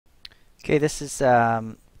Okay, this is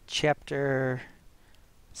chapter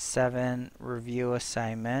 7 review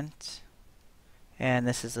assignment, and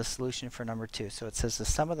this is the solution for number 2. So it says the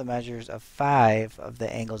sum of the measures of 5 of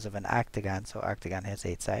the angles of an octagon, so octagon has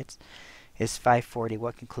 8 sides, is 540.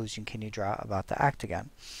 What conclusion can you draw about the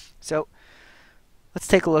octagon? So let's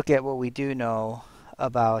take a look at what we do know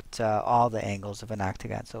about all the angles of an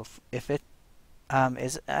octagon. So if it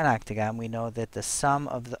is an octagon, we know that the sum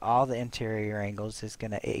of all the interior angles is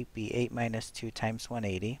going to be 8 minus 2 times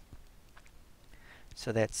 180.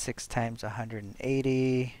 So that's 6 times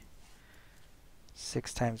 180.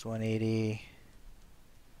 6 times 180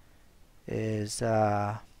 is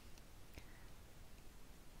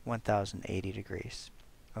 1080 degrees.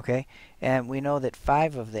 Okay? And we know that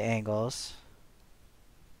 5 of the angles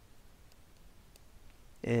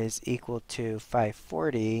is equal to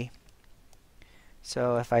 540.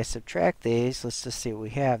 So if I subtract these, let's just see what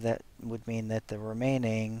we have. That would mean that the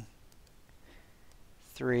remaining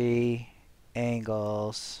 3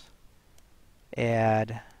 angles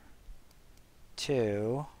add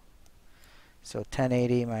 2. So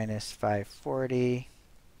 1080 minus 540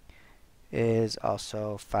 is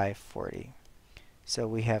also 540. So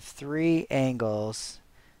we have 3 angles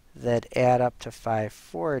that add up to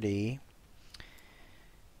 540.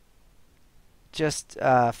 Just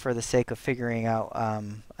for the sake of figuring out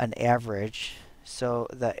an average, so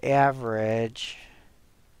the average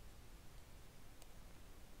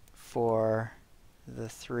for the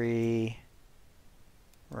 3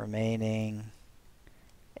 remaining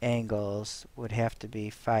angles would have to be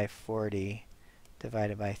 540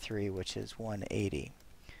 divided by 3, which is 180.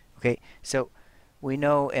 Okay, so we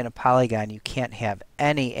know in a polygon you can't have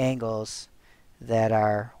any angles that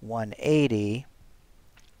are 180.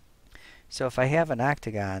 So if I have an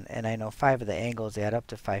octagon and I know 5 of the angles add up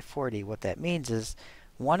to 540, what that means is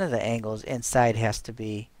one of the angles inside has to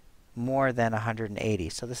be more than 180.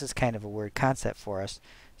 So this is kind of a weird concept for us.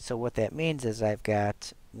 So what that means is I've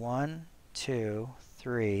got 1, 2,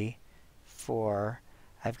 3, 4.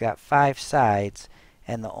 I've got 5 sides,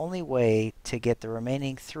 and the only way to get the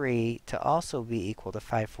remaining 3 to also be equal to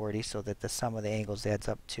 540 so that the sum of the angles adds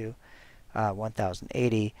up to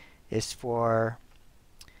 1080 is for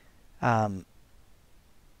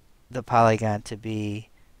the polygon to be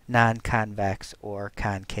non-convex or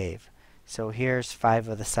concave. So here's 5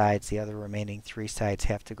 of the sides. The other remaining 3 sides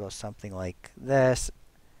have to go something like this.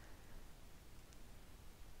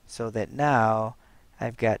 So that now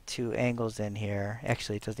I've got 2 angles in here.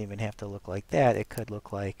 Actually, it doesn't even have to look like that. It could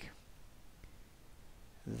look like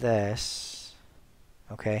this.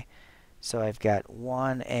 Okay, so I've got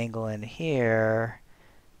 1 angle in here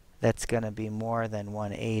that's going to be more than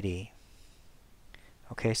 180.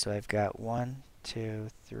 Okay, so I've got 1, 2,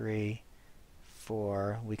 3,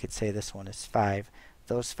 4. We could say this one is 5.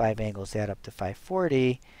 Those 5 angles add up to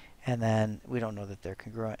 540, and then we don't know that they're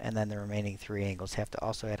congruent, and then the remaining 3 angles have to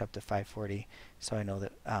also add up to 540. So I know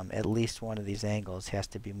that at least one of these angles has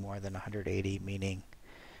to be more than 180, meaning,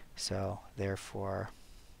 so therefore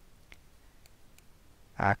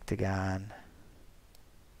octagon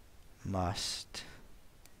must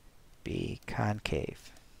be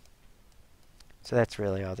concave. So that's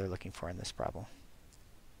really all they're looking for in this problem.